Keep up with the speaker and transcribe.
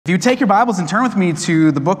you take your Bibles and turn with me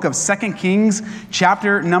to the book of 2 Kings,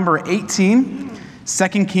 chapter number 18.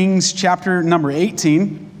 2 Kings, chapter number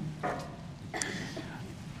 18.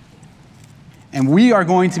 And we are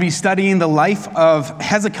going to be studying the life of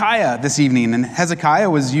Hezekiah this evening. And Hezekiah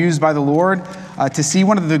was used by the Lord to see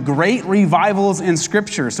one of the great revivals in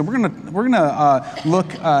Scripture. So we're gonna look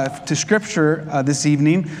to Scripture this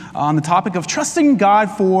evening on the topic of trusting God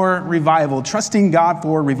for revival. Trusting God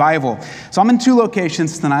for revival. So I'm in two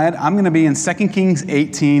locations tonight. I'm going to be in 2 Kings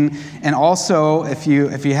 18, and also if you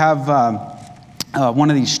have one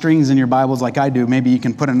of these strings in your Bibles like I do, maybe you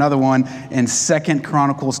can put another one in 2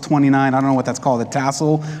 Chronicles 29. I don't know what that's called, a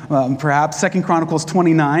tassel, perhaps. 2 Chronicles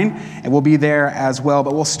 29, and we'll be there as well.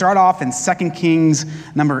 But we'll start off in 2 Kings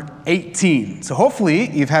number 18. So hopefully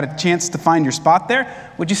you've had a chance to find your spot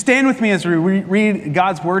there. Would you stand with me as we read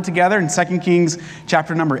God's Word together in 2 Kings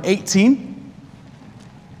chapter number 18?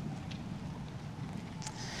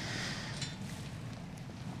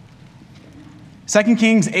 2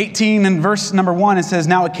 Kings 18 and verse number 1, it says,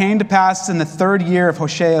 "Now it came to pass in the 3rd year of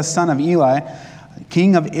Hoshea, son of Eli,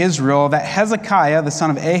 king of Israel, that Hezekiah, the son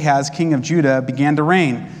of Ahaz, king of Judah, began to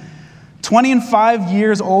reign. 25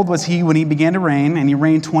 years old was he when he began to reign, and he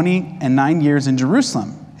reigned 29 years in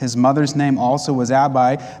Jerusalem. His mother's name also was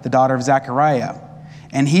Abi, the daughter of Zechariah.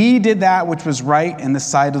 And he did that which was right in the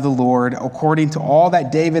sight of the Lord, according to all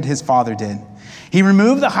that David his father did. He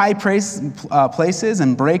removed the high places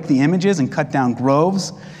and brake the images and cut down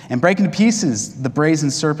groves and brake into pieces the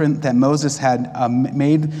brazen serpent that Moses had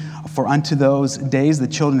made, for unto those days the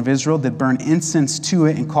children of Israel did burn incense to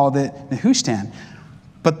it and called it Nehushtan.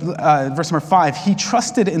 But verse number 5, he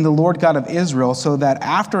trusted in the Lord God of Israel, so that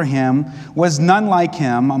after him was none like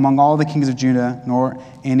him among all the kings of Judah, nor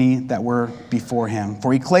any that were before him.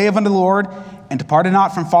 For he clave unto the Lord and departed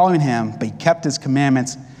not from following him, but he kept his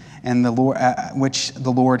commandments and the Lord, which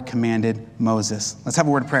the Lord commanded Moses." Let's have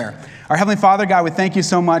a word of prayer. Our Heavenly Father, God, we thank you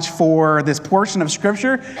so much for this portion of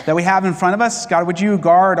Scripture that we have in front of us. God, would you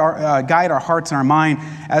guide our hearts and our mind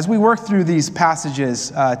as we work through these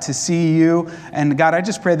passages to see you. And God, I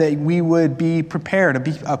just pray that we would be prepared,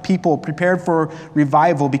 a people prepared for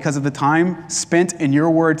revival because of the time spent in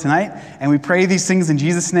your word tonight. And we pray these things in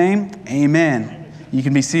Jesus' name. Amen. You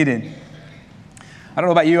can be seated. I don't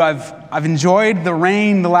know about you, I've enjoyed the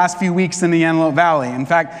rain the last few weeks in the Antelope Valley. In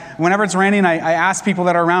fact, whenever it's raining, I ask people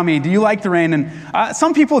that are around me, do you like the rain? And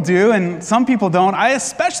some people do, and some people don't. I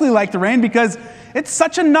especially like the rain because it's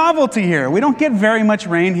such a novelty here. We don't get very much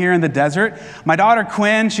rain here in the desert. My daughter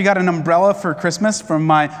Quinn, she got an umbrella for Christmas from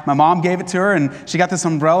my mom gave it to her, and she got this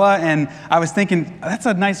umbrella, and I was thinking, that's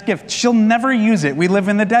a nice gift. She'll never use it. We live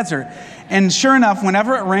in the desert. And sure enough,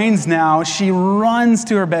 whenever it rains now, she runs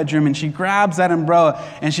to her bedroom and she grabs that umbrella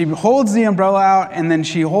and she holds the umbrella out, and then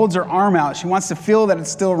she holds her arm out. She wants to feel that it's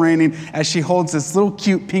still raining as she holds this little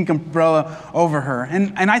cute pink umbrella over her.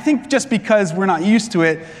 And I think just because we're not used to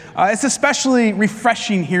it, it's especially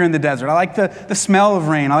refreshing here in the desert. I like the smell of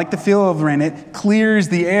rain. I like the feel of rain. It clears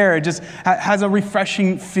the air. It just has a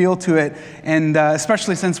refreshing feel to it, and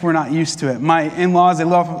especially since we're not used to it. My in-laws, they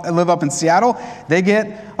live up in Seattle. They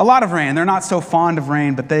get a lot of rain. They're not so fond of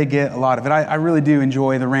rain, but they get a lot of it. I really do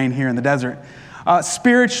enjoy the rain here in the desert.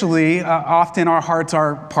 Spiritually, often our hearts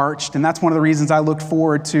are parched, and that's one of the reasons I looked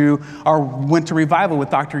forward to our winter revival with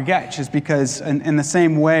Dr. Getch, is because in the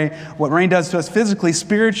same way what rain does to us physically,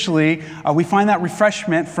 spiritually, we find that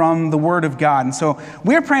refreshment from the Word of God. And so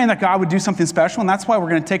we're praying that God would do something special, and that's why we're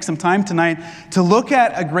going to take some time tonight to look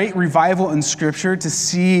at a great revival in Scripture, to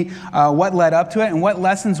see what led up to it and what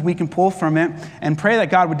lessons we can pull from it, and pray that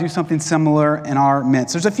God would do something similar in our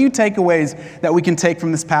midst. There's a few takeaways that we can take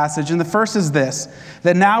from this passage, and the first is this: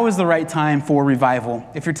 that now is the right time for revival.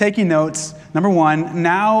 If you're taking notes, number one,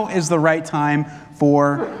 now is the right time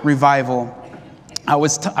for revival. I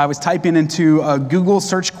was typing into a Google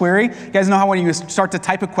search query. You guys know how when you start to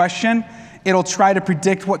type a question, it'll try to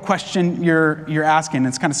predict what question you're asking.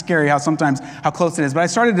 It's kind of scary how close it is. But I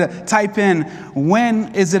started to type in,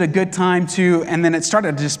 when is it a good time to, and then it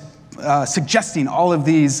started to just suggesting all of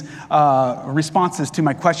these responses to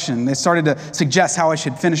my question. They started to suggest how I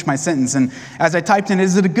should finish my sentence. And as I typed in,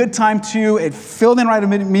 is it a good time to, it filled in right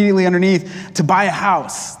immediately underneath, to buy a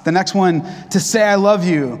house. The next one, to say I love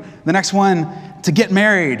you. The next one, to get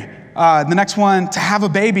married. The next one, to have a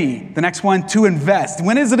baby. The next one, to invest.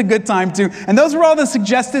 When is it a good time to? And those were all the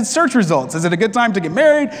suggested search results. Is it a good time to get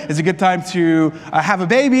married? Is it a good time to have a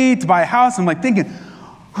baby, to buy a house? I'm like thinking,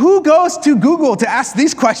 who goes to Google to ask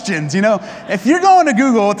these questions? You know, if you're going to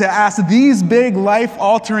Google to ask these big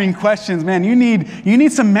life-altering questions, man, you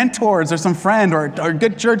need some mentors or some friend or a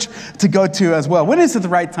good church to go to as well. When is it the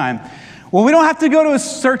right time? Well, we don't have to go to a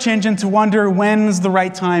search engine to wonder when's the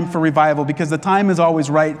right time for revival, because the time is always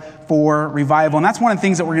right for revival. And that's one of the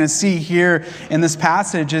things that we're going to see here in this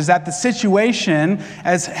passage, is that the situation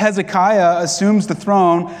as Hezekiah assumes the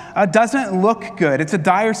throne doesn't look good. It's a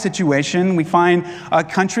dire situation. We find a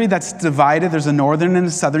country that's divided. There's a northern and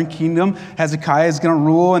a southern kingdom. Hezekiah is going to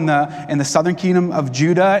rule in the southern kingdom of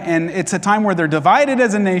Judah, and it's a time where they're divided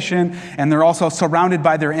as a nation, and they're also surrounded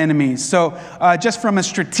by their enemies. So just from a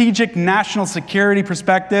strategic national security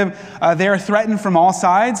perspective, they are threatened from all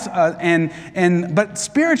sides, but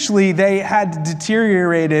spiritually they had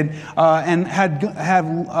deteriorated and had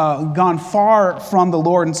gone far from the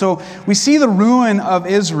Lord. And so we see the ruin of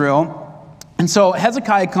Israel. And so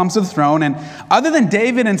Hezekiah comes to the throne, and other than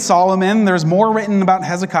David and Solomon, there's more written about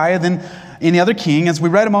Hezekiah than any other king. As we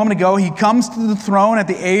read a moment ago, he comes to the throne at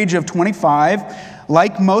the age of 25.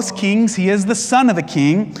 Like most kings, he is the son of a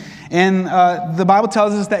king. And the Bible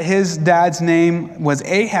tells us that his dad's name was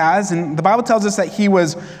Ahaz, and the Bible tells us that he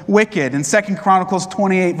was wicked. In 2 Chronicles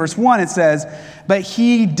 28, verse 1, it says, "But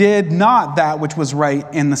he did not that which was right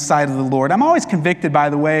in the sight of the Lord." I'm always convicted, by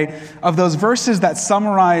the way, of those verses that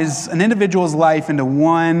summarize an individual's life into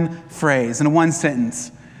one phrase, into one sentence.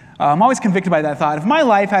 I'm always convicted by that thought. If my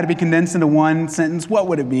life had to be condensed into one sentence, what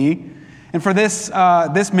would it be? And for this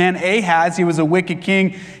man, Ahaz, he was a wicked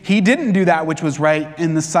king. He didn't do that which was right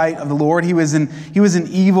in the sight of the Lord. He was an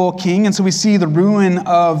evil king. And so we see the ruin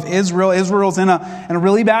of Israel. Israel's in a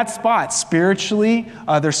really bad spot spiritually.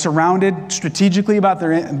 They're surrounded strategically by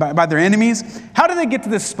their enemies. How did they get to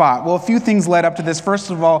this spot? Well, a few things led up to this.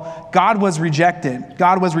 First of all, God was rejected.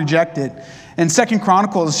 God was rejected. In 2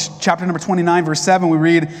 Chronicles chapter number 29, verse 7, we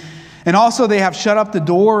read, "And also they have shut up the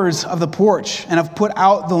doors of the porch, and have put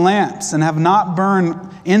out the lamps, and have not burned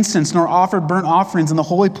incense, nor offered burnt offerings in the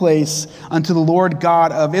holy place unto the Lord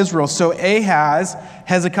God of Israel." So Ahaz,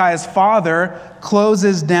 Hezekiah's father,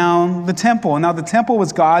 closes down the temple. And now the temple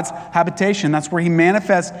was God's habitation. That's where he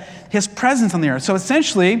manifests his presence on the earth. So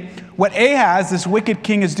essentially, what Ahaz, this wicked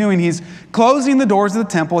king, is doing, he's closing the doors of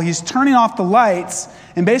the temple, he's turning off the lights,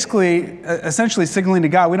 and basically, essentially signaling to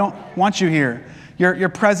God, we don't want you here. Your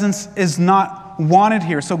presence is not wanted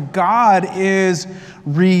here. So God is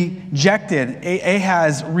rejected.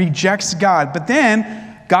 Ahaz rejects God. But then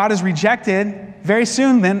God is rejected. Very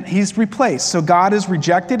soon then he's replaced. So God is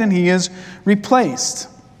rejected and he is replaced.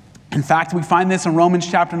 In fact, we find this in Romans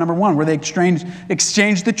chapter number 1, where they exchange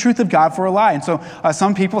the truth of God for a lie. And so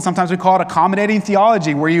some people, sometimes we call it accommodating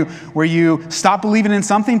theology, where you stop believing in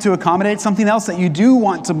something to accommodate something else that you do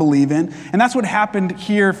want to believe in. And that's what happened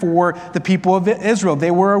here for the people of Israel. They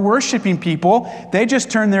were a worshiping people. They just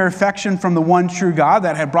turned their affection from the one true God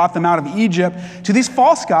that had brought them out of Egypt to these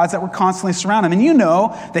false gods that were constantly surrounding them. And you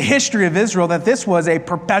know the history of Israel, that this was a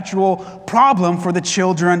perpetual problem for the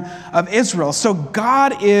children of Israel. So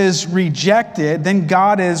God is rejected, then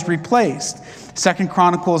God is replaced. 2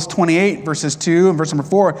 Chronicles 28, verses 2 and verse number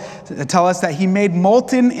 4 tell us that he made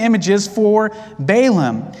molten images for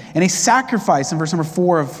Balaam. And he sacrificed, in verse number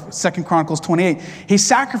 4 of 2 Chronicles 28, he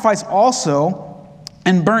sacrificed also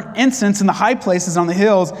and burnt incense in the high places on the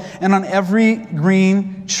hills and on every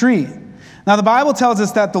green tree. Now, the Bible tells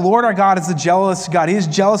us that the Lord our God is a jealous God. He is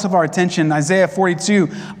jealous of our attention. Isaiah 42,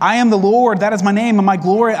 "I am the Lord, that is my name, and my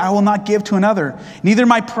glory I will not give to another, neither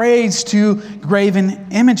my praise to graven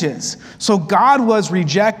images." So God was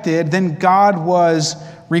rejected, then God was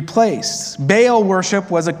replaced. Baal worship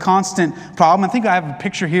was a constant problem. I think I have a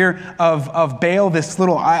picture here of Baal, this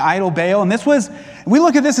little idol Baal. And we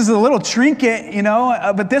look at this as a little trinket,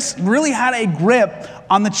 but this really had a grip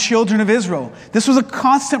on the children of Israel. This was a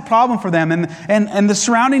constant problem for them. And the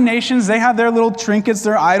surrounding nations, they had their little trinkets,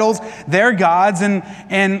 their idols, their gods.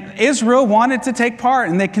 And Israel wanted to take part.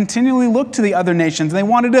 And they continually looked to the other nations. And they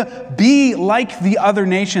wanted to be like the other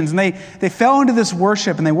nations. And they fell into this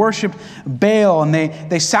worship. And they worshiped Baal. And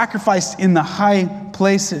they sacrificed in the high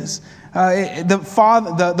places.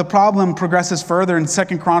 The problem progresses further in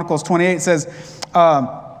 2 Chronicles 28. It says,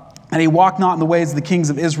 "And he walked not in the ways of the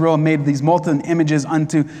kings of Israel, and made these molten images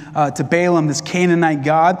to Balaam, this Canaanite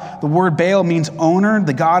god." The word Baal means owner,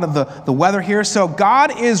 the god of the weather here. So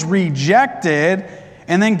God is rejected,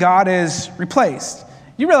 and then God is replaced.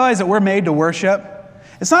 You realize that we're made to worship?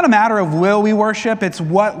 It's not a matter of will we worship, it's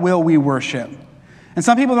what will we worship. And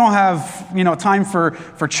some people don't have time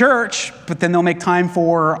for church, but then they'll make time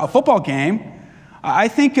for a football game. I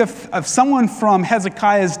think if someone from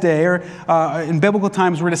Hezekiah's day or in biblical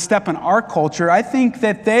times were to step in our culture, I think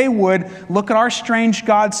that they would look at our strange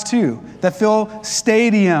gods too, that fill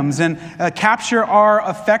stadiums and capture our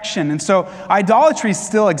affection. And so idolatry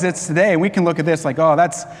still exists today. And we can look at this like, oh,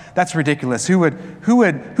 that's ridiculous.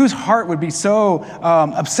 Whose heart would be so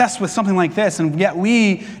obsessed with something like this? And yet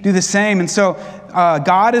we do the same. And so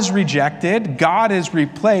God is rejected. God is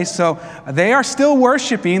replaced. So they are still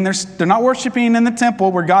worshiping. They're not worshiping in the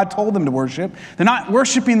temple where God told them to worship. They're not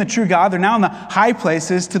worshiping the true God. They're now in the high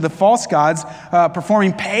places to the false gods,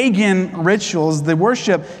 performing pagan rituals. The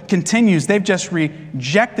worship continues. They've just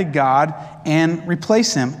rejected God and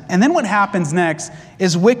replaced him. And then what happens next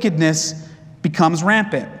is wickedness becomes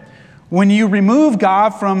rampant. When you remove God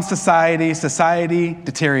from society, society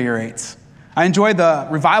deteriorates. I enjoyed the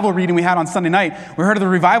revival reading we had on Sunday night. We heard of the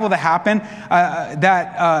revival that happened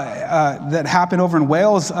that happened over in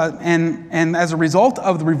Wales, and as a result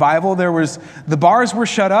of the revival, the bars were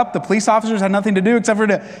shut up. The police officers had nothing to do except for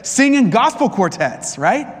to sing in gospel quartets,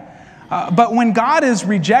 right? But when God is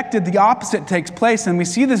rejected, the opposite takes place, and we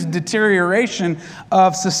see this deterioration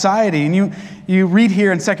of society. And you read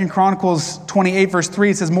here in 2 Chronicles 28, verse 3,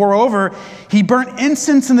 it says, "Moreover, he burnt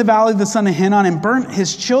incense in the valley of the son of Hinnom and burnt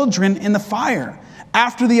his children in the fire,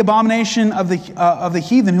 after the abomination of the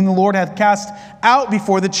heathen whom the Lord hath cast out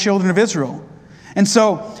before the children of Israel." And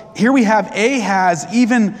so here we have Ahaz,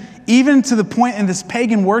 even to the point in this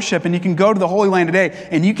pagan worship, and you can go to the Holy Land today,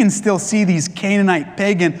 and you can still see these Canaanite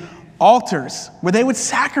pagan altars where they would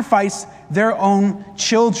sacrifice their own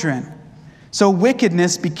children. So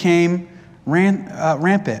wickedness became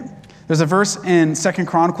rampant. There's a verse in 2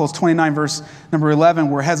 Chronicles 29, verse number 11,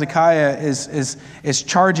 where Hezekiah is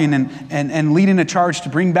charging and leading a charge to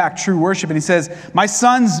bring back true worship. And he says, "My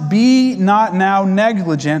sons, be not now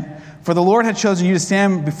negligent, for the Lord had chosen you to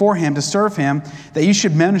stand before him, to serve him, that you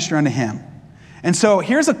should minister unto him." And so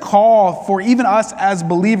here's a call for even us as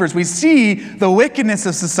believers. We see the wickedness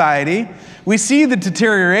of society. We see the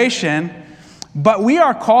deterioration, but we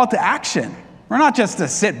are called to action. We're not just to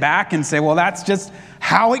sit back and say, well, that's just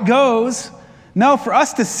how it goes. No, for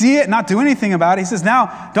us to see it, not do anything about it. He says,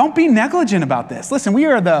 now, don't be negligent about this. Listen, we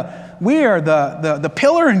are the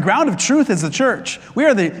pillar and ground of truth as the church. We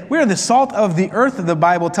are the salt of the earth, the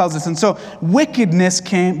Bible tells us. And so wickedness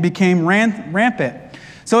became rampant.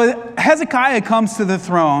 So Hezekiah comes to the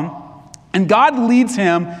throne, and God leads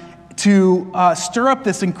him to stir up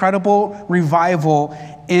this incredible revival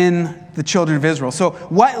in the children of Israel. So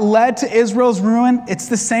what led to Israel's ruin? It's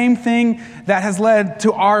the same thing that has led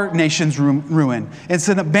to our nation's ruin. It's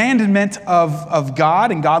an abandonment of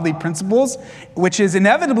God and godly principles, which is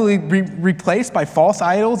inevitably replaced by false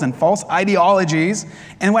idols and false ideologies.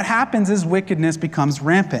 And what happens is wickedness becomes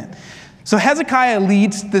rampant. So Hezekiah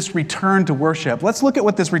leads this return to worship. Let's look at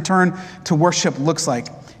what this return to worship looks like.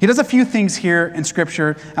 He does a few things here in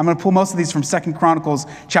Scripture. I'm going to pull most of these from 2 Chronicles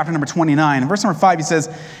chapter number 29. In verse number 5, he says,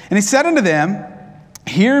 "And he said unto them,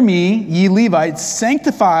 Hear me, ye Levites,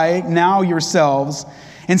 sanctify now yourselves,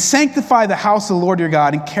 and sanctify the house of the Lord your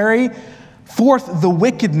God, and carry forth the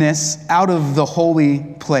wickedness out of the holy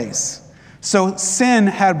place." So sin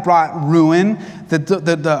had brought ruin.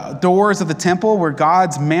 The doors of the temple where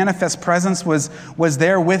God's manifest presence was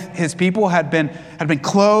there with his people had been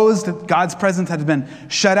closed. God's presence had been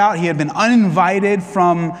shut out. He had been uninvited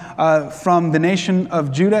from the nation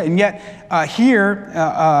of Judah. And yet here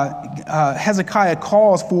Hezekiah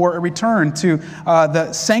calls for a return to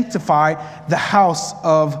sanctify the house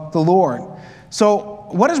of the Lord. So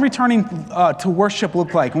what does returning to worship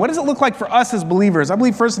look like? And what does it look like for us as believers? I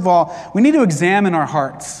believe, first of all, we need to examine our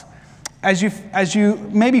hearts. As you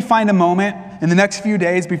maybe find a moment in the next few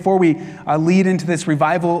days before we lead into this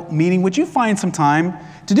revival meeting, would you find some time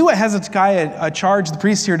to do what Hezekiah charged the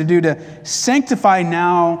priests here to do, to sanctify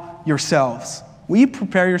now yourselves? Will you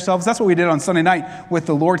prepare yourselves? That's what we did on Sunday night with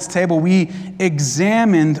the Lord's table. We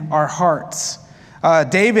examined our hearts.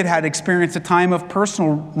 David had experienced a time of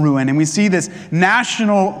personal ruin, and we see this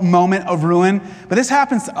national moment of ruin, but this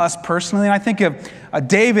happens to us personally. And I think of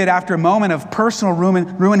David, after a moment of personal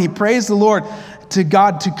ruin, he praised the Lord to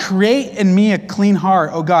God to create in me a clean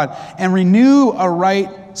heart, O God, and renew a right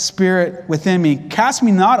spirit within me. Cast me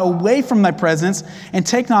not away from thy presence, and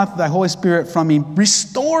take not thy Holy Spirit from me.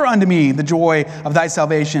 Restore unto me the joy of thy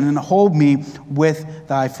salvation, and hold me with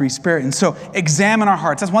thy free spirit. And so examine our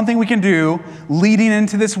hearts. That's one thing we can do leading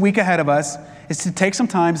into this week ahead of us, is to take some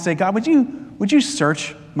time to say, God, would you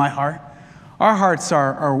search my heart? Our hearts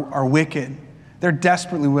are wicked. They're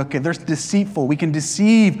desperately wicked. They're deceitful. We can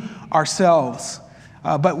deceive ourselves.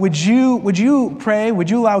 But would you pray? Would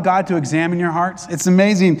you allow God to examine your hearts? It's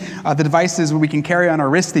amazing the devices we can carry on our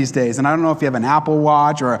wrist these days. And I don't know if you have an Apple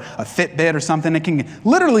Watch or a Fitbit or something. It can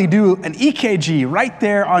literally do an EKG right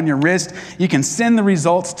there on your wrist. You can send the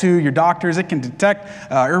results to your doctors. It can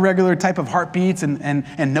detect irregular type of heartbeats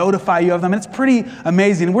and notify you of them. It's pretty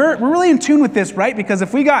amazing. We're really in tune with this, right? Because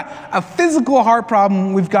if we got a physical heart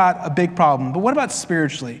problem, we've got a big problem. But what about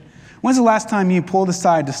spiritually? When's the last time you pulled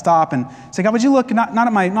aside to stop and say, God, would you look not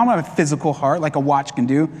at my physical heart like a watch can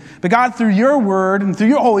do, but God, through your word and through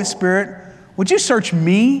your Holy Spirit, would you search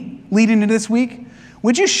me leading into this week?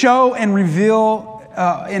 Would you show and reveal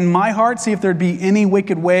in my heart, see if there'd be any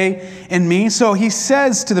wicked way in me? So he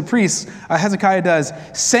says to the priests, Hezekiah does,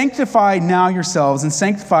 sanctify now yourselves and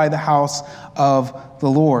sanctify the house of the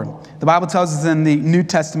Lord. The Bible tells us in the New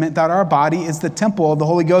Testament that our body is the temple of the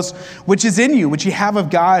Holy Ghost, which is in you, which you have of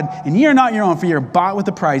God, and ye are not your own, for you are bought with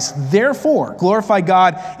a price. Therefore, glorify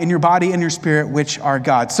God in your body and your spirit, which are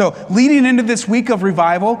God. So, leading into this week of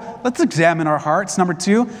revival, let's examine our hearts. Number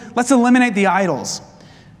 2, let's eliminate the idols.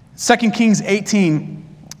 2 Kings 18,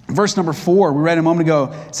 verse number 4, we read a moment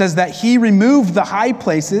ago, says that he removed the high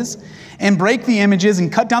places and break the images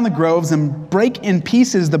and cut down the groves and break in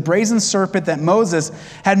pieces the brazen serpent that Moses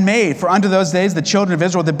had made. For unto those days the children of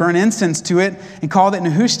Israel did burn incense to it and called it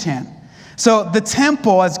Nehushtan. So the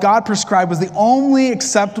temple, as God prescribed, was the only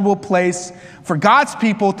acceptable place for God's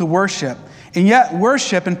people to worship. And yet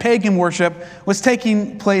worship and pagan worship was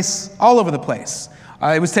taking place all over the place.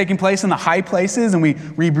 It was taking place in the high places, and we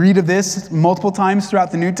read of this multiple times throughout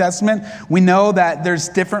the New Testament. We know that there's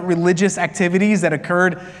different religious activities that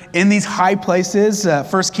occurred in these high places.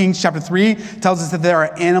 1 Kings chapter 3 tells us that there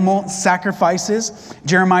are animal sacrifices.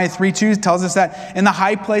 Jeremiah 3:2 tells us that in the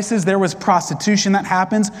high places there was prostitution that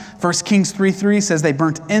happens. 1 Kings 3:3 says they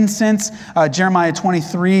burnt incense. Jeremiah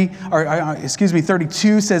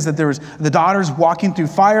 32 says that there was the daughters walking through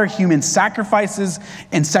fire, human sacrifices.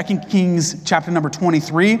 In 2 Kings chapter number 23,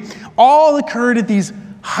 all occurred at these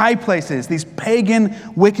high places, these pagan,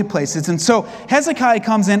 wicked places. And so Hezekiah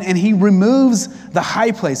comes in and he removes the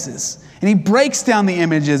high places. And he breaks down the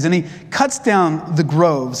images and he cuts down the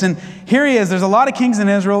groves. And here he is. There's a lot of kings in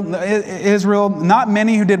Israel, not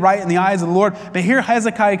many who did right in the eyes of the Lord. But here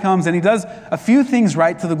Hezekiah comes and he does a few things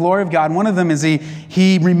right to the glory of God. And one of them is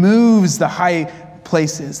he removes the high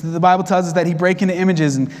places. The Bible tells us that he break the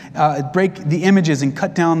images and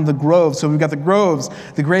cut down the groves. So we've got the groves,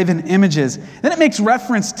 the graven images. Then it makes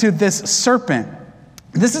reference to this serpent.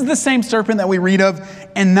 This is the same serpent that we read of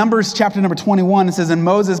in Numbers chapter number 21. It says, and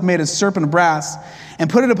Moses made a serpent of brass and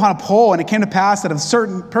put it upon a pole. And it came to pass that if a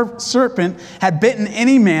certain serpent had bitten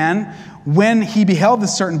any man, when he beheld the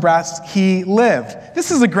certain brass, he lived.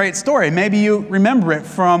 This is a great story. Maybe you remember it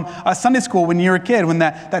from Sunday school when you were a kid, when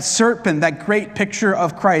that serpent, that great picture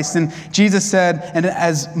of Christ. And Jesus said, and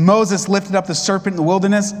as Moses lifted up the serpent in the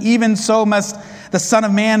wilderness, even so must the Son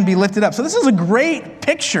of Man be lifted up. So this is a great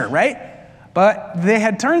picture, right? But they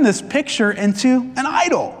had turned this picture into an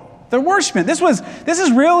idol. They're worshiping. This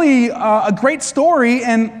is really a great story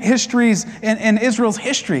in Israel's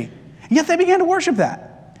history. And yet they began to worship that.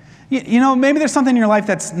 You know, maybe there's something in your life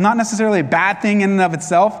that's not necessarily a bad thing in and of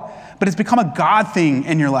itself, but it's become a God thing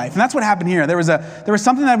in your life. And that's what happened here. There was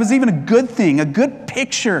something that was even a good thing, a good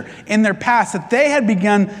picture in their past that they had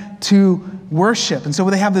begun to worship. And so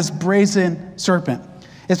they have this brazen serpent.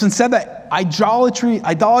 It's been said that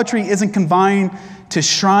idolatry isn't confined to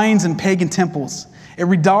shrines and pagan temples. It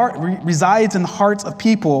resides in the hearts of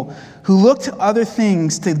people who look to other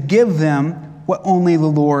things to give them what only the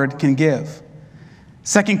Lord can give.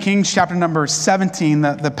 2 Kings chapter number 17,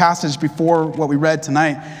 the passage before what we read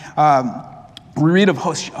tonight, we read of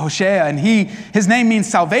Hoshea, and his name means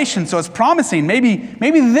salvation, so it's promising. Maybe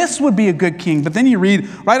this would be a good king. But then you read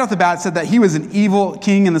right off the bat, it said that he was an evil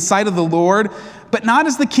king in the sight of the Lord, but not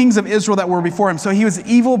as the kings of Israel that were before him. So he was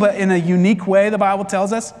evil, but in a unique way, the Bible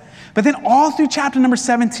tells us. But then all through chapter number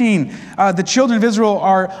 17, the children of Israel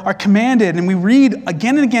are commanded, and we read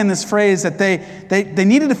again and again this phrase that they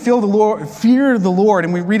needed to fear the Lord.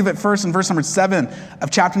 And we read of it first in verse number 7 of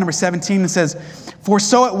chapter number 17. It says, for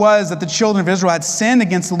so it was that the children of Israel had sinned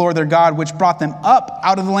against the Lord their God, which brought them up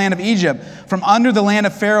out of the land of Egypt, from under the land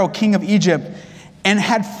of Pharaoh, king of Egypt, and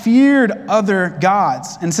had feared other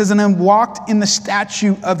gods. And it says, and then walked in the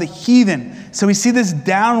statute of the heathen. So we see this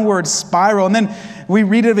downward spiral. And then we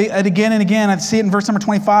read it again and again. I see it in verse number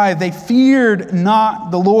 25. They feared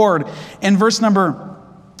not the Lord. In verse number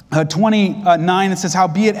 29, it says,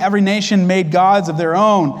 howbeit every nation made gods of their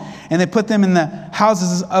own, and they put them in the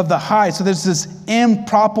houses of the high. So there's this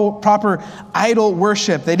improper idol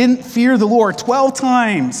worship. They didn't fear the Lord. 12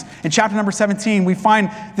 times in chapter number 17, we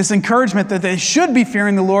find this encouragement that they should be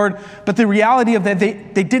fearing the Lord, but the reality of that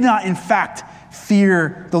they did not, in fact,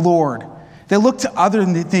 fear the Lord. They looked to other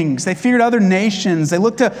things. They feared other nations. They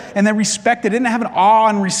looked to, and they respected. They didn't have an awe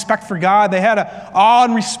and respect for God. They had an awe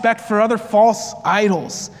and respect for other false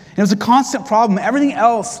idols. And it was a constant problem. Everything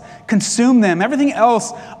else consumed them. Everything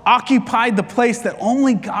else occupied the place that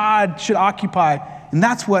only God should occupy. And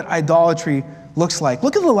that's what idolatry looks like.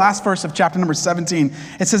 Look at the last verse of chapter number 17.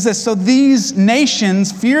 It says this, so these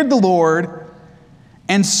nations feared the Lord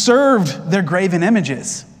and served their graven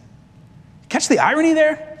images. Catch the irony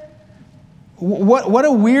there? What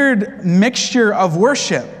a weird mixture of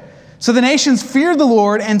worship. So the nations feared the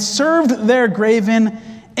Lord and served their graven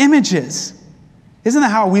images. Isn't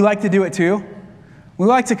that how we like to do it too? We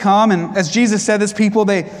like to come, and as Jesus said, this people,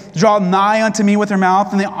 they draw nigh unto me with their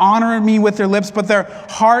mouth, and they honor me with their lips, but their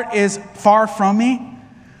heart is far from me.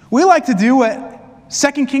 We like to do what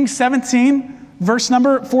 2 Kings 17, verse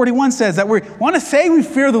number 41 says, that we want to say we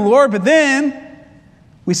fear the Lord, but then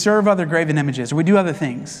we serve other graven images, or we do other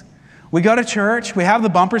things. We go to church, we have the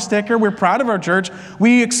bumper sticker, we're proud of our church,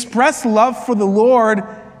 we express love for the Lord,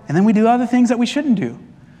 and then we do other things that we shouldn't do.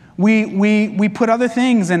 We put other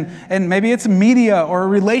things, and maybe it's media or a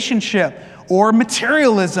relationship or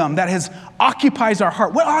materialism that occupies our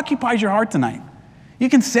heart. What occupies your heart tonight? You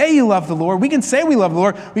can say you love the Lord. We can say we love the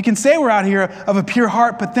Lord. We can say we're out here of a pure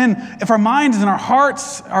heart, but then if our minds and our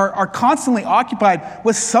hearts are constantly occupied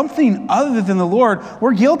with something other than the Lord,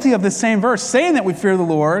 we're guilty of the same verse, saying that we fear the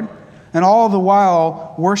Lord, and all the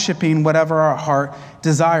while worshiping whatever our heart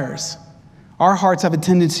desires. Our hearts have a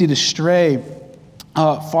tendency to stray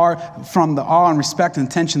far from the awe and respect and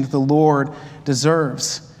attention that the Lord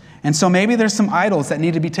deserves. And so maybe there's some idols that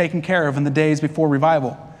need to be taken care of in the days before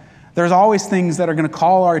revival. There's always things that are going to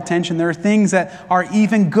call our attention. There are things that are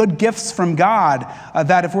even good gifts from God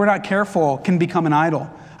that if we're not careful can become an idol.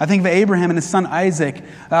 I think of Abraham and his son Isaac.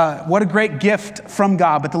 What a great gift from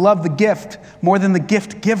God, but to love the gift more than the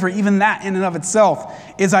gift giver, even that in and of itself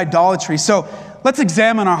is idolatry. So let's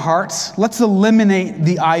examine our hearts. Let's eliminate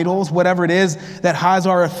the idols, whatever it is that has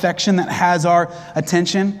our affection, that has our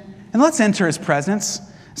attention, and let's enter his presence.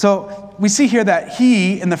 So we see here that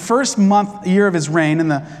he, in the first year of his reign, in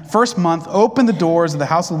the first month, opened the doors of the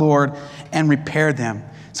house of the Lord and repaired them.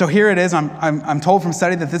 So here it is. I'm told from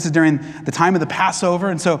study that this is during the time of the Passover.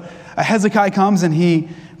 And so Hezekiah comes and he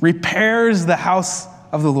repairs the house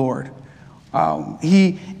of the Lord.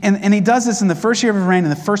 He does this in the first year of his reign. In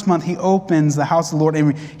the first month, he opens the house of the Lord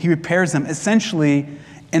and he repairs them, essentially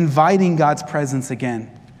inviting God's presence again.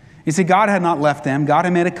 You see, God had not left them. God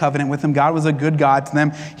had made a covenant with them. God was a good God to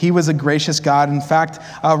them. He was a gracious God. In fact,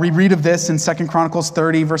 we read of this in 2 Chronicles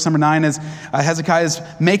 30, verse number 9, as Hezekiah is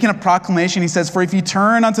making a proclamation. He says, for if you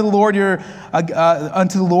turn unto the Lord,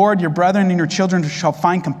 your brethren and your children shall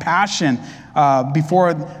find compassion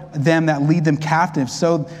before them that lead them captive.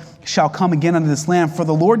 So shall come again unto this land. For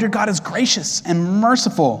the Lord your God is gracious and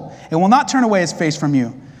merciful, and will not turn away his face from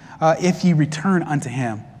you if ye return unto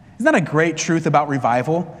him. Isn't that a great truth about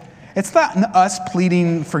revival? It's not us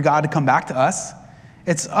pleading for God to come back to us.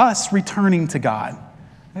 It's us returning to God.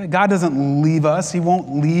 God doesn't leave us. He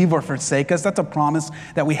won't leave or forsake us. That's a promise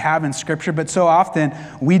that we have in Scripture. But so often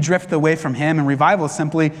we drift away from him, and revival is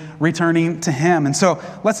simply returning to him. And so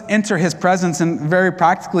let's enter his presence. And very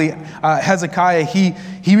practically, Hezekiah,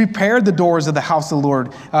 he repaired the doors of the house of the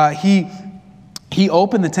Lord. He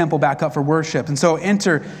opened the temple back up for worship. And so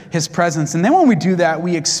enter his presence. And then when we do that,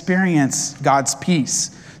 we experience God's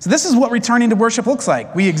peace. So this is what returning to worship looks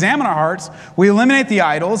like. We examine our hearts, we eliminate the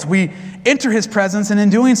idols, we enter his presence, and in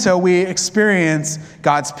doing so, we experience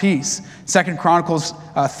God's peace. 2 Chronicles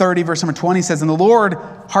 30, verse number 20 says, and the Lord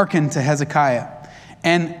hearkened to Hezekiah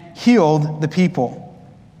and healed the people.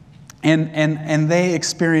 And they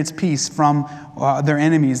experienced peace from their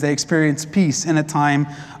enemies. They experienced peace in a time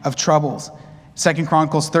of troubles. 2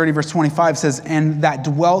 Chronicles 30, verse 25 says, and that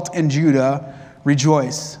dwelt in Judah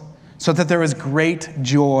rejoiced, so that there was great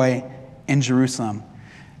joy in Jerusalem.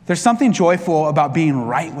 There's something joyful about being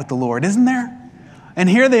right with the Lord, isn't there? And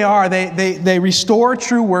here they are. They restore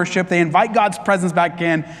true worship. They invite God's presence back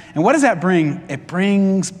in. And what does that bring? It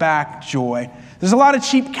brings back joy. There's a lot of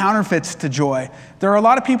cheap counterfeits to joy. There are a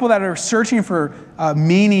lot of people that are searching for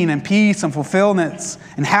meaning and peace and fulfillment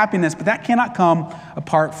and happiness, but that cannot come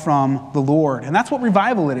apart from the Lord. And that's what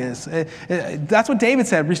revival it is. That's what David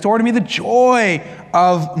said, restore to me the joy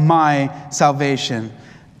of my salvation.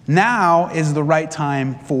 Now is the right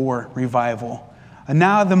time for revival. And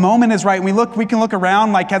now the moment is right. We can look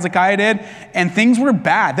around like Hezekiah did, and things were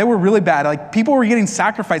bad. They were really bad. Like, people were getting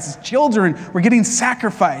sacrifices. Children were getting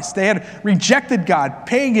sacrificed. They had rejected God,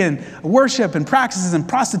 pagan worship and practices and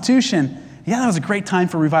prostitution. Yeah, that was a great time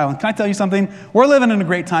for revival. And can I tell you something? We're living in a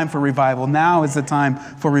great time for revival. Now is the time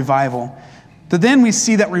for revival. But then we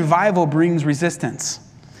see that revival brings resistance.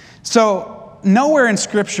 So nowhere in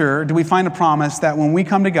Scripture do we find a promise that when we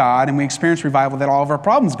come to God and we experience revival, that all of our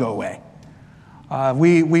problems go away.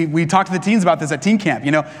 We talked to the teens about this at teen camp.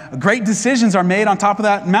 You know, great decisions are made on top of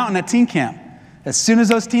that mountain at teen camp. As soon as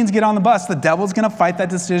those teens get on the bus, the devil's going to fight that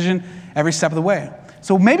decision every step of the way.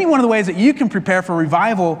 So maybe one of the ways that you can prepare for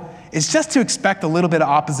revival is just to expect a little bit of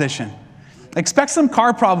opposition. Expect some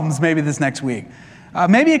car problems maybe this next week.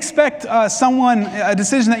 Maybe expect a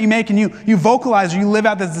decision that you make and you vocalize or you live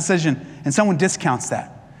out this decision and someone discounts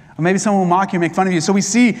that. Or maybe someone will mock you and make fun of you. So we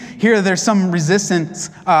see here there's some resistance.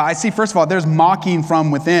 I see, first of all, there's mocking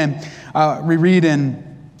from within. We read in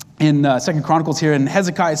 2 Chronicles here, and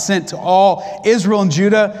Hezekiah sent to all Israel and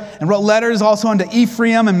Judah and wrote letters also unto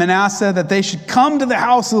Ephraim and Manasseh that they should come to the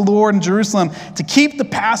house of the Lord in Jerusalem to keep the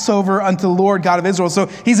Passover unto the Lord God of Israel. So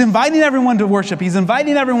he's inviting everyone to worship. He's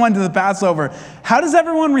inviting everyone to the Passover. How does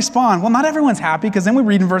everyone respond? Well, not everyone's happy, because then we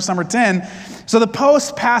read in verse number 10. So the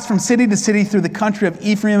post passed from city to city through the country of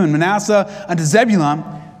Ephraim and Manasseh unto Zebulun.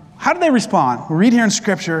 How did they respond? We read here in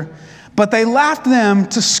Scripture, but they laughed them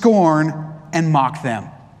to scorn and mocked them.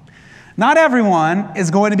 Not everyone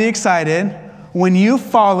is going to be excited when you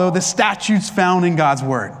follow the statutes found in God's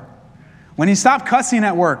Word. When you stop cussing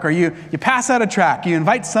at work, or you pass out a tract, you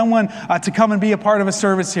invite someone to come and be a part of a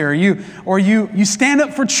service here, or you stand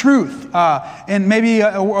up for truth in maybe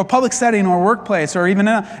a public setting or a workplace, or even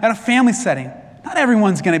at a family setting. Not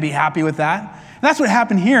everyone's going to be happy with that. And that's what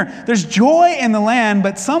happened here. There's joy in the land,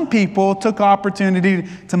 but some people took opportunity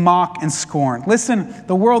to mock and scorn. Listen,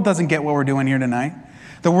 the world doesn't get what we're doing here tonight.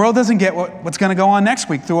 The world doesn't get what's going to go on next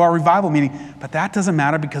week through our revival meeting. But that doesn't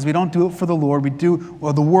matter, because we don't do it for the Lord. We do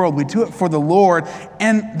it for the Lord.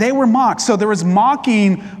 And they were mocked. So there was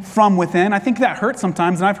mocking from within. I think that hurts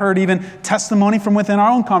sometimes. And I've heard even testimony from within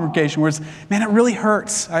our own congregation where it's, man, it really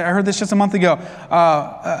hurts. I heard this just a month ago.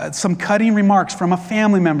 Some cutting remarks from a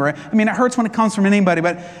family member. I mean, it hurts when it comes from anybody.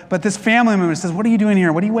 But this family member says, what are you doing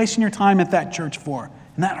here? What are you wasting your time at that church for?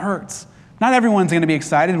 And that hurts. Not everyone's going to be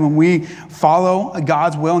excited when we follow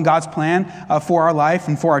God's will and God's plan for our life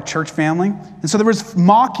and for our church family. And so there was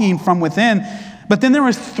mocking from within, but then there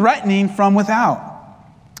was threatening from without.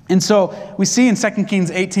 And so we see in 2 Kings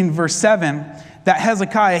 18, verse 7, that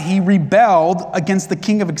Hezekiah, he rebelled against the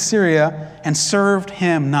king of Assyria and served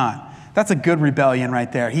him not. That's a good rebellion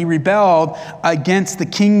right there. He rebelled against the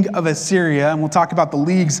king of Assyria, and we'll talk about the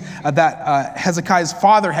leagues that Hezekiah's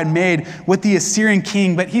father had made with the Assyrian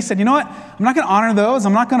king. But he said, you know what? I'm not going to honor those.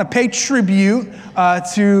 I'm not going to pay tribute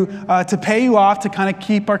to pay you off to kind of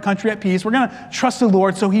keep our country at peace. We're going to trust the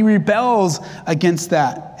Lord. So he rebels against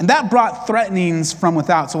that. And that brought threatenings from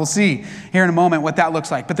without. So we'll see here in a moment what that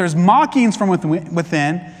looks like. But there's mockings from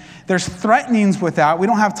within. There's threatenings without. We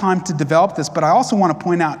don't have time to develop this, but I also want to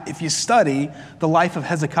point out, if you study the life of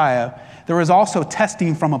Hezekiah, there is also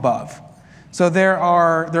testing from above. So there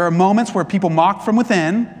are moments where people mock from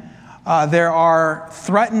within. There are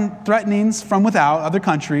threatenings from without, other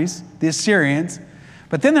countries, the Assyrians.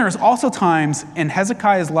 But then there's also times in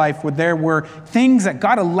Hezekiah's life where there were things that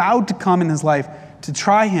God allowed to come in his life to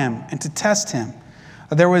try him and to test him.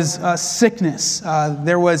 There was sickness.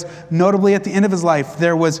 There was, notably at the end of his life,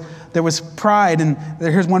 there was pride. And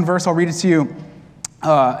here's one verse, I'll read it to you.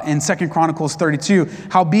 In 2 Chronicles 32,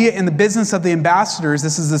 howbeit in the business of the ambassadors,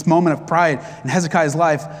 this is this moment of pride in Hezekiah's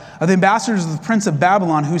life, of the ambassadors of the prince of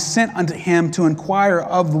Babylon, who sent unto him to inquire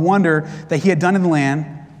of the wonder that he had done in the land.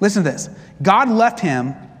 Listen to this. God left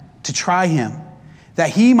him to try him, that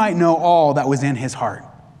he might know all that was in his heart.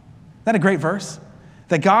 Isn't that a great verse?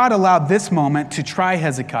 That God allowed this moment to try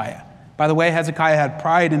Hezekiah. By the way, Hezekiah had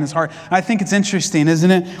pride in his heart. And I think it's interesting,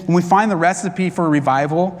 isn't it? When we find the recipe for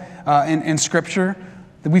revival in Scripture,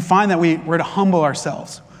 that we find that we're to humble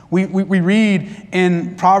ourselves. We read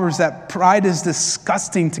in Proverbs that pride is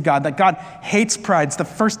disgusting to God, that God hates pride. It's the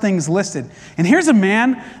first things listed. And here's a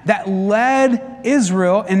man that led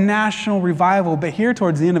Israel in national revival, but here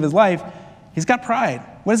towards the end of his life, he's got pride.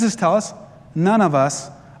 What does this tell us? None of us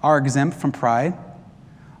are exempt from pride.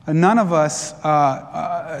 None of us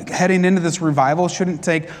heading into this revival shouldn't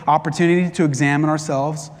take opportunity to examine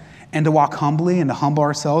ourselves and to walk humbly and to humble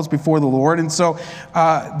ourselves before the Lord. And so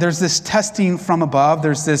there's this testing from above.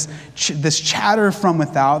 There's this chatter from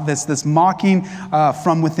without, this mocking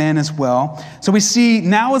from within as well. So we see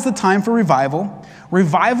now is the time for revival.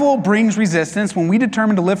 Revival brings resistance. When we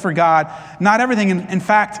determine to live for God, not everything. In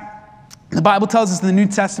fact, the Bible tells us in the New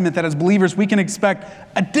Testament that as believers, we can expect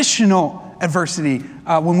additional adversity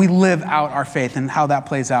when we live out our faith and how that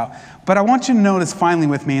plays out. But I want you to notice finally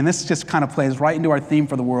with me, and this just kind of plays right into our theme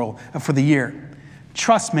for the world, for the year.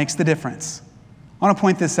 Trust makes the difference. I want to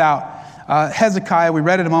point this out. Hezekiah, we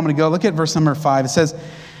read it a moment ago. Look at verse number 5. It says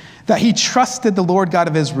that he trusted the Lord God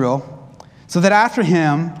of Israel, so that after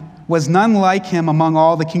him was none like him among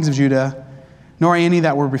all the kings of Judah, nor any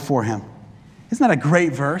that were before him. Isn't that a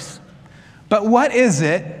great verse? But what is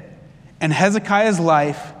it in Hezekiah's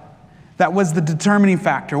life that was the determining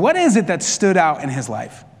factor? What is it that stood out in his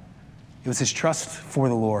life? It was his trust for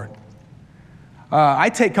the Lord. I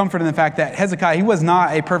take comfort in the fact that Hezekiah, he was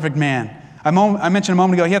not a perfect man. I mentioned a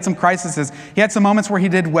moment ago, he had some crises. He had some moments where he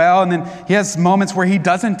did well, and then he has moments where he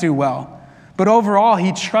doesn't do well. But overall,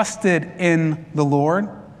 he trusted in the Lord.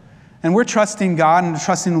 And we're trusting God and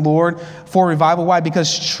trusting the Lord for revival. Why?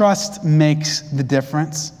 Because trust makes the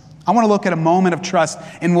difference. I want to look at a moment of trust,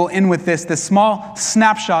 and we'll end with this small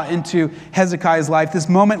snapshot into Hezekiah's life, this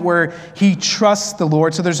moment where he trusts the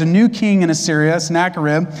Lord. So there's a new king in Assyria,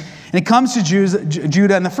 Sennacherib, and he comes to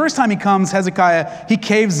Judah, and the first time he comes, Hezekiah, he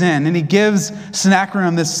caves in, and he gives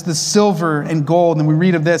Sennacherib this silver and gold, and we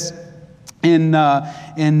read of this in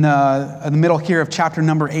the middle here of chapter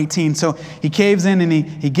number 18. So he caves in and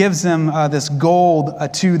he gives them this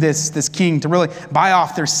gold to this king to really buy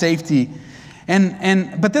off their safety.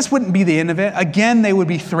 But this wouldn't be the end of it. Again, they would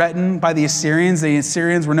be threatened by the Assyrians. The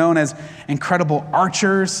Assyrians were known as incredible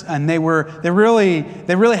archers, and they really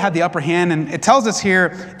had the upper hand. And it tells us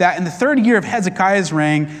here that in the third year of Hezekiah's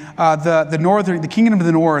reign, the kingdom of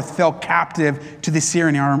the north fell captive to the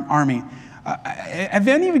Assyrian army. Have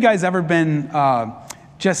any of you guys ever been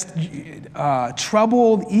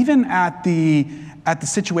troubled even at the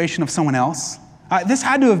situation of someone else? This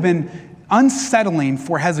had to have been unsettling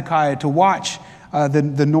for Hezekiah to watch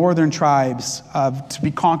the northern tribes to be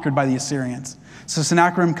conquered by the Assyrians. So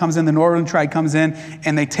Sennacherib comes in, the northern tribe comes in,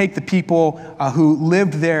 and they take the people who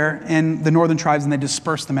lived there in the northern tribes and they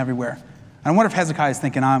disperse them everywhere. And I wonder if Hezekiah is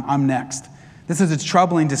thinking, I'm next. This is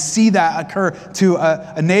troubling to see that occur to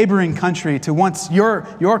a neighboring country, to once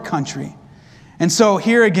your country. And so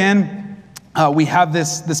here again, we have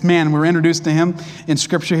this man. We're introduced to him in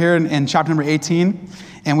Scripture here in chapter number 18.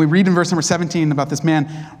 And we read in verse number 17 about this man,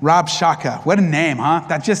 Rabshakeh. What a name, huh?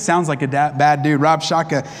 That just sounds like a bad dude,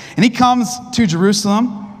 Rabshakeh. And he comes to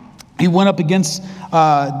Jerusalem. He went up against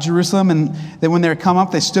Jerusalem, and then when they come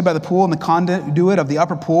up, they stood by the pool in the conduit of the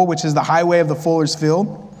upper pool, which is the highway of the fuller's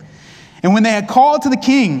field. And when they had called to the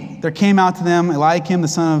king, there came out to them Eliakim, the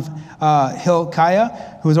son of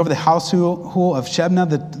Hilkiah, who was over the household of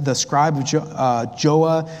Shebna, the scribe of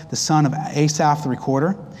Joah, the son of Asaph, the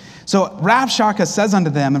recorder. So Rabshakeh says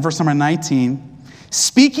unto them in verse number 19,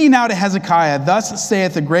 speaking now to Hezekiah, thus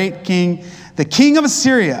saith the great king, the king of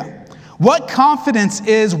Assyria, what confidence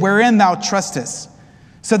is wherein thou trustest?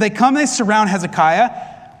 So they come, they surround Hezekiah.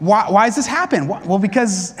 Why does this happen? Well,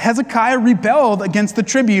 because Hezekiah rebelled against the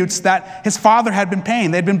tributes that his father had been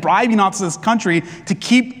paying. They'd been bribing out to this country to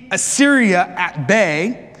keep Assyria at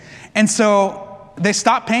bay. And so they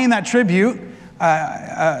stopped paying that tribute.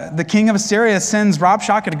 The king of Assyria sends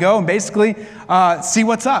Rabshakeh to go and basically see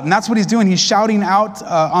what's up. And that's what he's doing. He's shouting out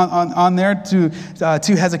on there to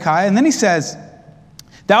Hezekiah. And then he says,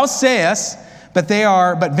 thou sayest, but they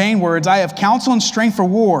are but vain words. I have counsel and strength for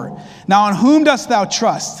war. Now on whom dost thou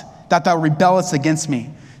trust that thou rebellest against me?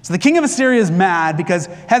 So the king of Assyria is mad because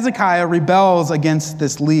Hezekiah rebels against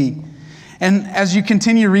this league. And as you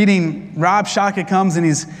continue reading, Rabshakeh comes and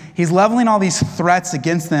he's leveling all these threats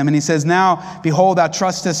against them. And he says, now, behold, thou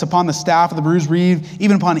trustest upon the staff of the bruised reed,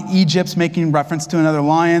 even upon Egypt, making reference to another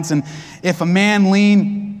alliance. And if a man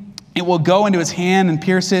lean, it will go into his hand and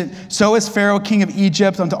pierce it. So is Pharaoh, king of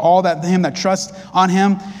Egypt, unto all him that trust on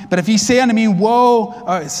him. But if he say unto me,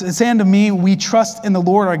 we trust in the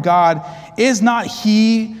Lord our God, is not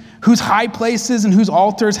he whose high places and whose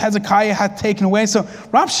altars Hezekiah hath taken away? So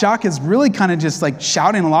Rabshakeh is really kind of just like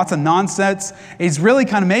shouting lots of nonsense. He's really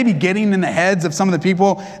kind of maybe getting in the heads of some of the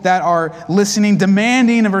people that are listening,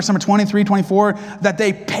 demanding in verse number 23, 24, that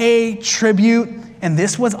they pay tribute. And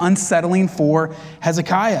this was unsettling for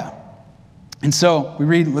Hezekiah. And so we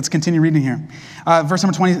read, let's continue reading here. Verse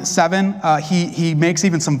number 27, he makes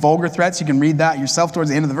even some vulgar threats. You can read that yourself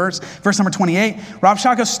towards the end of the verse. Verse number 28,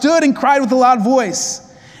 Rabshakeh stood and cried with a loud voice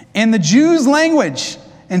in the Jews' language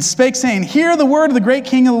and spake, saying, Hear the word of the great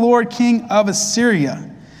king of the Lord, king of Assyria.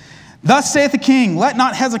 Thus saith the king, Let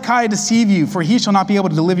not Hezekiah deceive you, for he shall not be able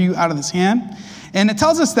to deliver you out of this hand. And it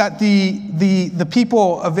tells us that the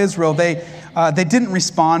people of Israel, they didn't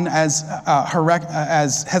respond as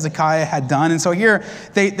Hezekiah had done. And so here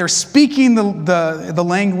they're speaking the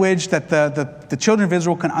language that the children of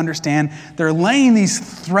Israel can understand. They're laying these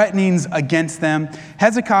threatenings against them.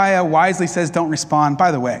 Hezekiah wisely says, don't respond.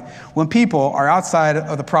 By the way, when people are outside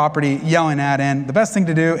of the property yelling at him, the best thing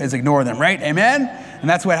to do is ignore them, right? Amen? And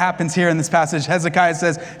that's what happens here in this passage. Hezekiah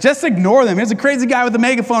says, just ignore them. Here's a crazy guy with a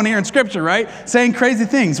megaphone here in Scripture, right? Saying crazy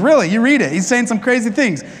things. Really, you read it. He's saying some crazy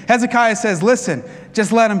things. Hezekiah says, listen,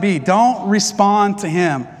 just let him be. Don't respond to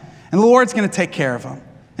him. And the Lord's going to take care of him.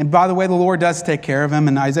 And by the way, the Lord does take care of him.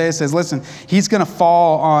 And Isaiah says, listen, he's going to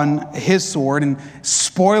fall on his sword. And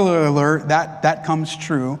spoiler alert, that comes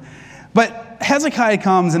true. But Hezekiah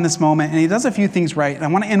comes in this moment, and he does a few things right. And I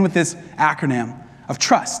want to end with this acronym of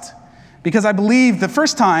trust. Because I believe the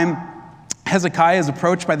first time Hezekiah is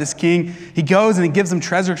approached by this king, he goes and he gives him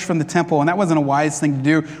treasures from the temple, and that wasn't a wise thing to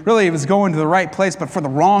do. Really, he was going to the right place, but for the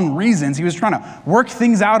wrong reasons. He was trying to work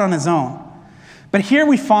things out on his own. But here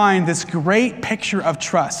we find this great picture of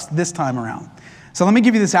trust this time around. So let me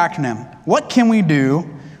give you this acronym. What can we do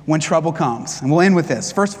when trouble comes? And we'll end with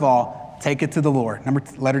this. First of all, take it to the Lord.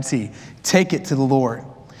 Letter T, take it to the Lord.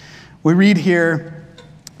 We read here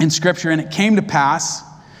in Scripture, and it came to pass,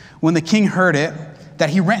 when the king heard it, that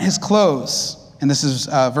he rent his clothes. And this is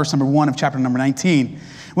verse number 1 of chapter number 19.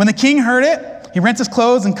 When the king heard it, he rent his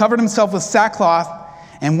clothes and covered himself with sackcloth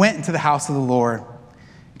and went into the house of the Lord.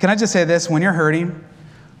 Can I just say this? When you're hurting,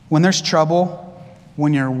 when there's trouble,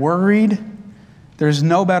 when you're worried, there's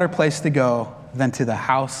no better place to go than to the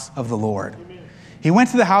house of the Lord. He went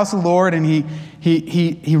to the house of the Lord, and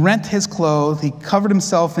he rent his clothes. He covered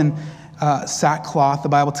himself in sackcloth, the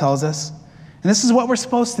Bible tells us. And this is what we're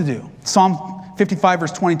supposed to do. Psalm 55,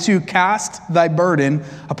 verse 22, Cast thy burden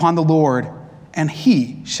upon the Lord, and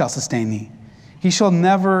he shall sustain thee. He shall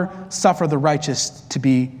never suffer the righteous to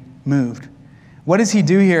be moved. What does he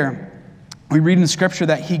do here? We read in Scripture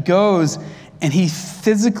that he goes and he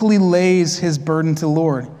physically lays his burden to the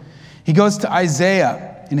Lord. He goes to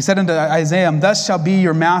Isaiah, and he said unto Isaiah, Thus shall be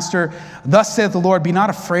your master. Thus saith the Lord, Be not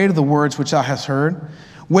afraid of the words which thou hast heard,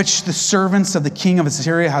 which the servants of the king of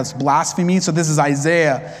Assyria has blasphemed. So this is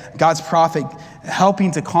Isaiah, God's prophet, helping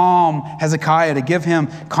to calm Hezekiah, to give him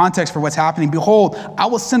context for what's happening. Behold, I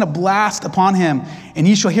will send a blast upon him, and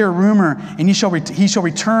ye shall hear a rumor, and he shall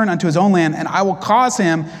return unto his own land, and I will cause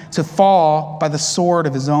him to fall by the sword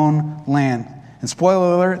of his own land. And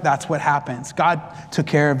spoiler alert, that's what happens. God took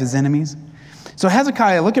care of his enemies. So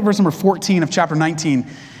Hezekiah, look at verse number 14 of chapter 19.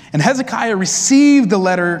 And Hezekiah received the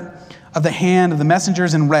letter of the hand of the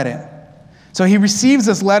messengers and read it. So he receives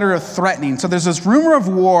this letter of threatening. So there's this rumor of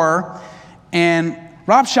war, and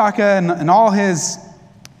Rabshakeh and all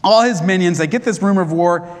his minions, they get this rumor of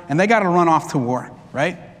war, and they got to run off to war,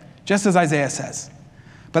 right? Just as Isaiah says.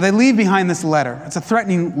 But they leave behind this letter. It's a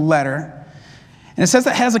threatening letter. And it says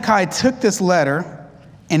that Hezekiah took this letter,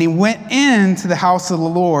 and he went into the house of the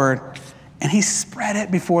Lord, and he spread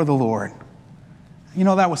it before the Lord. You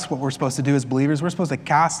know, that was what we're supposed to do as believers. We're supposed to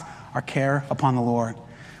cast our care upon the Lord.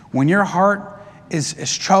 When your heart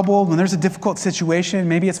is troubled, when there's a difficult situation,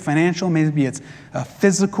 maybe it's financial, maybe it's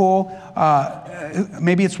physical,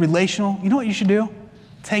 maybe it's relational, you know what you should do?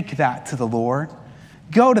 Take that to the Lord.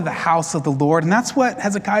 Go to the house of the Lord. And that's what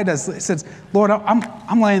Hezekiah does. He says, Lord,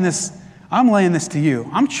 I'm laying this to you.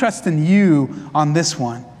 I'm trusting you on this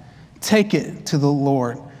one. Take it to the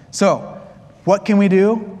Lord. So, what can we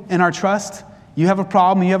do in our trust? You have a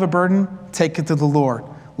problem, you have a burden, take it to the Lord.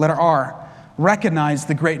 Letter R, recognize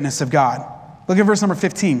the greatness of God. Look at verse number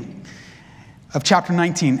 15 of chapter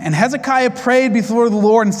 19. And Hezekiah prayed before the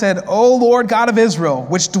Lord and said, O Lord God of Israel,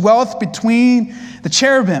 which dwelleth between the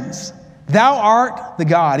cherubims, thou art the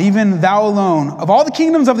God, even thou alone, of all the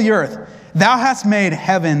kingdoms of the earth, thou hast made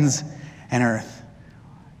heavens and earth.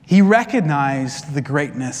 He recognized the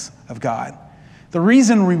greatness of God. The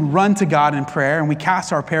reason we run to God in prayer and we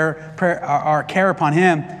cast our care upon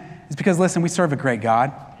him is because, listen, we serve a great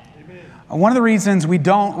God. Amen. One of the reasons we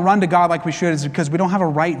don't run to God like we should is because we don't have a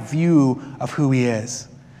right view of who he is.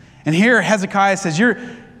 And here Hezekiah says,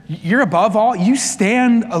 you're above all. You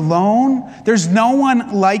stand alone. There's no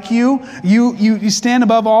one like you. You stand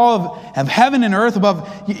above all of heaven and earth.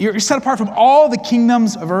 You're set apart from all the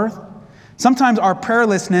kingdoms of earth. Sometimes our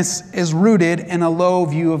prayerlessness is rooted in a low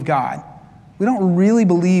view of God. We don't really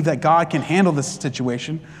believe that God can handle this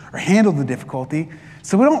situation or handle the difficulty.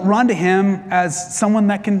 So we don't run to him as someone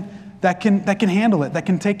that can handle it, that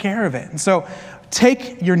can take care of it. And so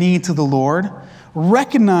take your need to the Lord.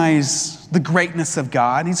 Recognize the greatness of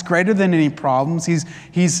God. He's greater than any problems.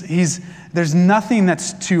 There's nothing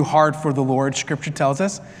that's too hard for the Lord, Scripture tells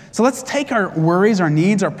us. So let's take our worries, our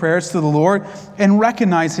needs, our prayers to the Lord and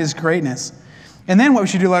recognize His greatness. And then what we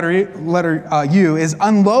should do, letter U, is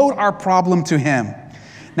unload our problem to Him.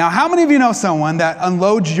 Now, how many of you know someone that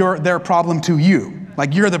unloads their problem to you?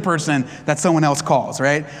 Like you're the person that someone else calls,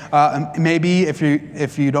 right? Maybe if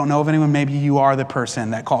you don't know of anyone, maybe you are the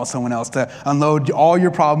person that calls someone else to unload all your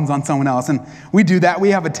problems on someone else. And we do that. We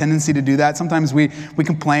have a tendency to do that. Sometimes we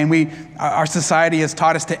complain. Our society has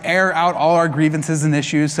taught us to air out all our grievances and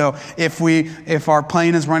issues. So if our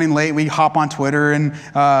plane is running late, we hop on Twitter and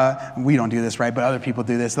we don't do this, right? But other people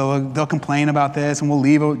do this. They'll complain about this and we'll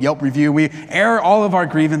leave a Yelp review. We air all of our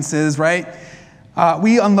grievances, right?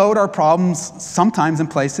 We unload our problems sometimes in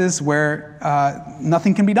places where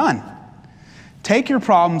nothing can be done. Take your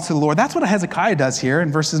problems to the Lord. That's what Hezekiah does here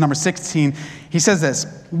in verses number 16. He says this,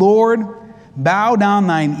 Lord, bow down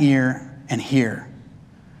thine ear and hear.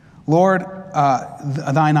 Lord,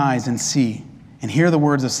 thine eyes and see, and hear the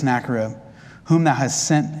words of Sennacherib, whom thou hast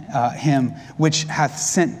sent him, which hath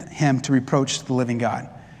sent him to reproach the living God.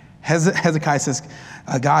 Hezekiah says,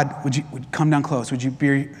 God, would you come down close? Would you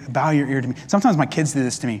bow your ear to me? Sometimes my kids do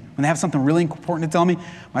this to me. When they have something really important to tell me,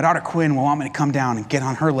 my daughter Quinn will want me to come down and get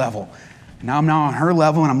on her level. And now I'm on her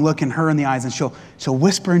level and I'm looking her in the eyes and she'll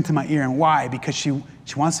whisper into my ear. And why? Because she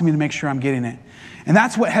wants me to make sure I'm getting it. And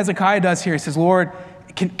that's what Hezekiah does here. He says, Lord,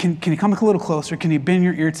 can you come a little closer? Can you bend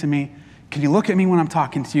your ear to me? Can you look at me when I'm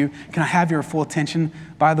talking to you? Can I have your full attention?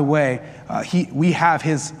 By the way, we have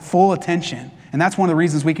His full attention. And that's one of the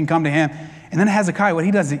reasons we can come to Him. And then Hezekiah, what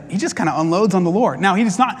he does, he just kind of unloads on the Lord. Now,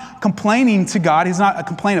 he's not complaining to God. He's not a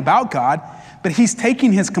complaint about God. But he's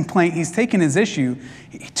taking his complaint, he's taking his issue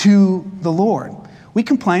to the Lord. We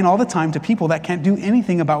complain all the time to people that can't do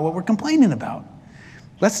anything about what we're complaining about.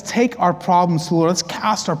 Let's take our problems to the Lord. Let's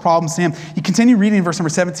cast our problems to Him. You continue reading in verse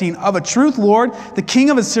number 17. Of a truth, Lord, the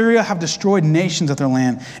king of Assyria have destroyed nations of their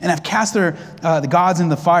land and have cast the gods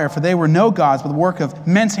into the fire, for they were no gods, but the work of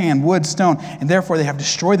men's hand, wood, stone, and therefore they have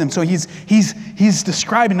destroyed them. So he's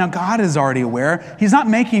describing, now God is already aware. He's not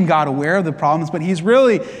making God aware of the problems, but he's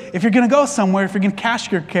really, if you're going to go somewhere, if you're going to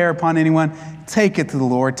cast your care upon anyone, take it to the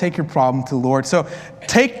Lord. Take your problem to the Lord. So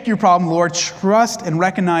take your problem, Lord. Trust and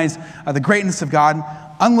recognize the greatness of God.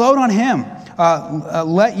 Unload on Him.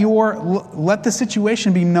 Let the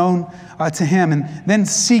situation be known to Him, and then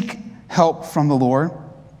seek help from the Lord.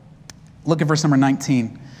 Look at verse number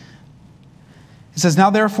 19. It says,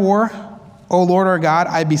 Now therefore, O Lord our God,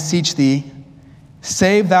 I beseech Thee,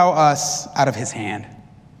 save Thou us out of his hand.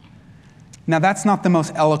 Now that's not the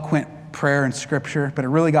most eloquent prayer in Scripture, but it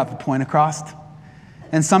really got the point across.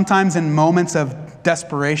 And sometimes in moments of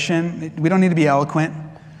desperation, we don't need to be eloquent.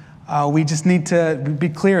 We just need to be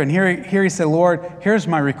clear. And here he said, Lord, here's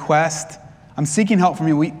my request. I'm seeking help from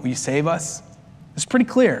you. Will you save us? It's pretty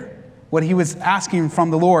clear what he was asking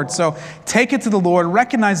from the Lord. So take it to the Lord.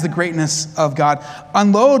 Recognize the greatness of God.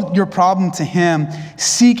 Unload your problem to Him.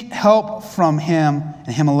 Seek help from Him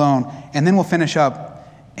and Him alone. And then we'll finish up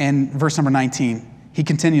in verse number 19. He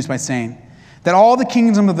continues by saying, that all the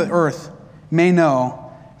kingdoms of the earth may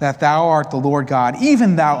know that Thou art the Lord God,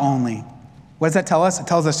 even Thou only. What does that tell us? It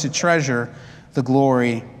tells us to treasure the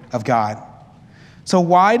glory of God. So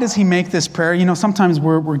why does he make this prayer? You know, sometimes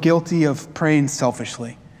we're guilty of praying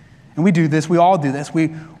selfishly. And we do this. We all do this.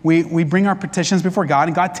 We bring our petitions before God,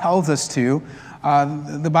 and God tells us to.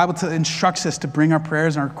 The Bible instructs us to bring our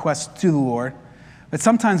prayers and our requests to the Lord. But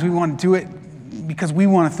sometimes we want to do it because we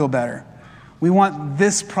want to feel better. We want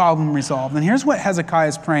this problem resolved. And here's what Hezekiah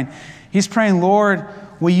is praying. He's praying, Lord,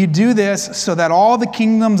 will you do this so that all the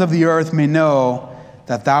kingdoms of the earth may know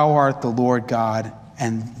that Thou art the Lord God,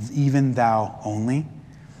 and even Thou only?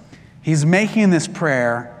 He's making this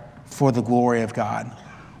prayer for the glory of God.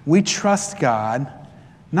 We trust God,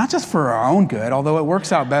 not just for our own good, although it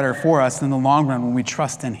works out better for us in the long run when we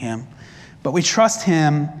trust in Him, but we trust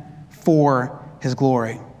Him for His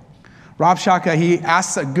glory. Rob Shaka, he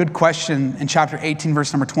asks a good question in chapter 18,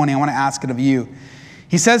 verse number 20. I want to ask it of you.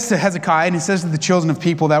 He says to Hezekiah, and he says to the children of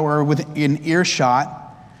people that were within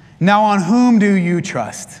earshot, now on whom do you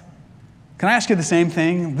trust? Can I ask you the same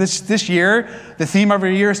thing? This year, the theme of our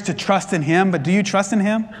year is to trust in Him, but do you trust in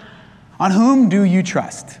Him? On whom do you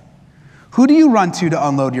trust? Who do you run to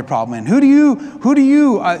unload your problem in? Who do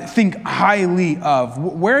you think highly of?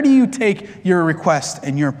 Where do you take your requests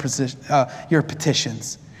and your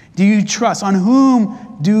petitions? Do you trust? On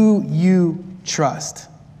whom do you trust?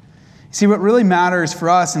 See, what really matters for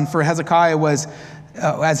us and for Hezekiah was,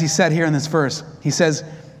 as he said here in this verse, he says,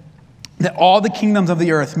 that all the kingdoms of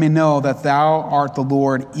the earth may know that thou art the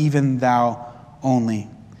Lord, even thou only.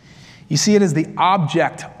 You see, it is the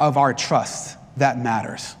object of our trust that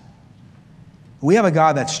matters. We have a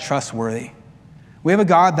God that's trustworthy. We have a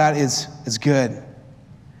God that is good.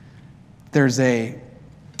 There's a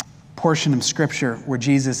portion of Scripture where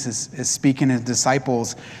Jesus is speaking to his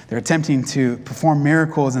disciples. They're attempting to perform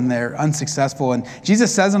miracles and they're unsuccessful. And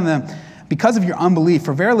Jesus says unto them, because of your unbelief,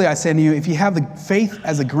 for verily I say unto you, if you have the faith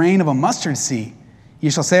as a grain of a mustard seed, you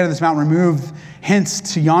shall say to this mountain, remove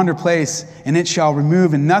hence to yonder place, and it shall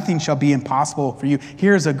remove, and nothing shall be impossible for you.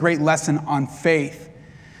 Here's a great lesson on faith.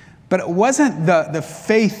 But it wasn't the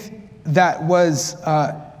faith that was,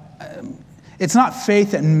 it's not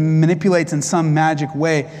faith that manipulates in some magic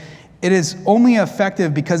way. It is only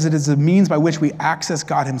effective because it is a means by which we access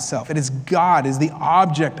God himself. It is God is the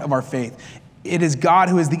object of our faith. It is God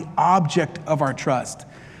who is the object of our trust.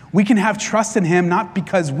 We can have trust in him not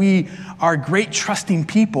because we are great trusting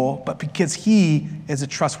people, but because he is a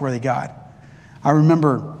trustworthy God. I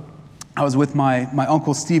remember I was with my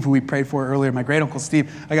Uncle Steve, who we prayed for earlier, my great Uncle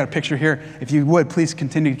Steve. I got a picture here. If you would, please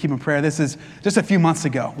continue to keep in prayer. This is just a few months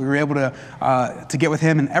ago. We were able to get with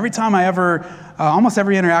him. And every time almost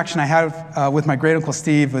every interaction I had with my great Uncle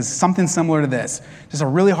Steve was something similar to this. Just a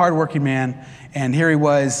really hardworking man. And here he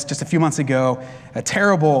was just a few months ago, a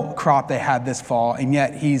terrible crop they had this fall. And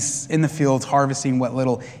yet he's in the fields harvesting what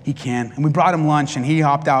little he can. And we brought him lunch and he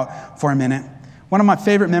hopped out for a minute. One of my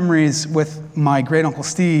favorite memories with my great Uncle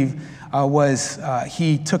Steve was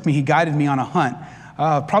he guided me on a hunt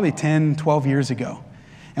probably 10, 12 years ago.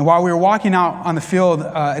 And while we were walking out on the field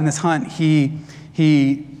in this hunt,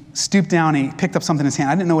 he stooped down, he picked up something in his hand.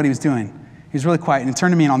 I didn't know what he was doing. He was really quiet, and he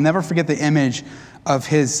turned to me, and I'll never forget the image of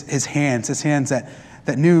his hands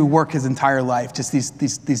that knew work his entire life, just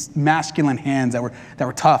these masculine hands that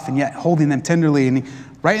were tough, and yet holding them tenderly. And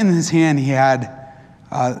right in his hand, he had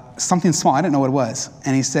something small. I didn't know what it was.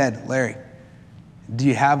 And he said, Larry, do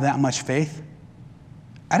you have that much faith?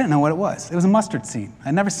 I didn't know what it was. It was a mustard seed.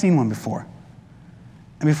 I'd never seen one before.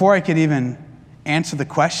 And before I could even answer the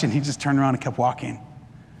question, he just turned around and kept walking.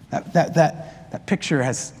 That picture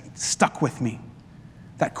has stuck with me.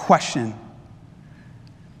 That question.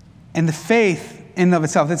 And the faith in and of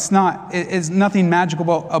itself, it is nothing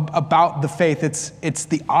magical about the faith. It's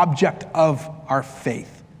the object of our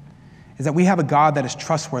faith. Is that we have a God that is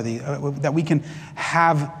trustworthy, that we can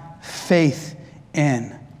have faith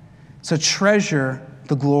in. So treasure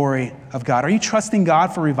the glory of God. Are you trusting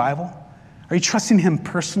God for revival? Are you trusting him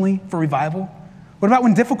personally for revival? What about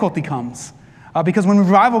when difficulty comes? Because when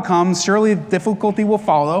revival comes, surely difficulty will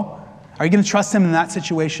follow. Are you going to trust him in that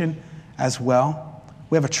situation as well?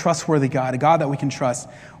 We have a trustworthy God, a God that we can trust.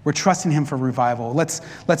 We're trusting him for revival. Let's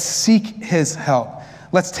seek his help.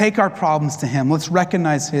 Let's take our problems to him. Let's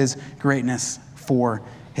recognize his greatness for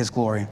his glory.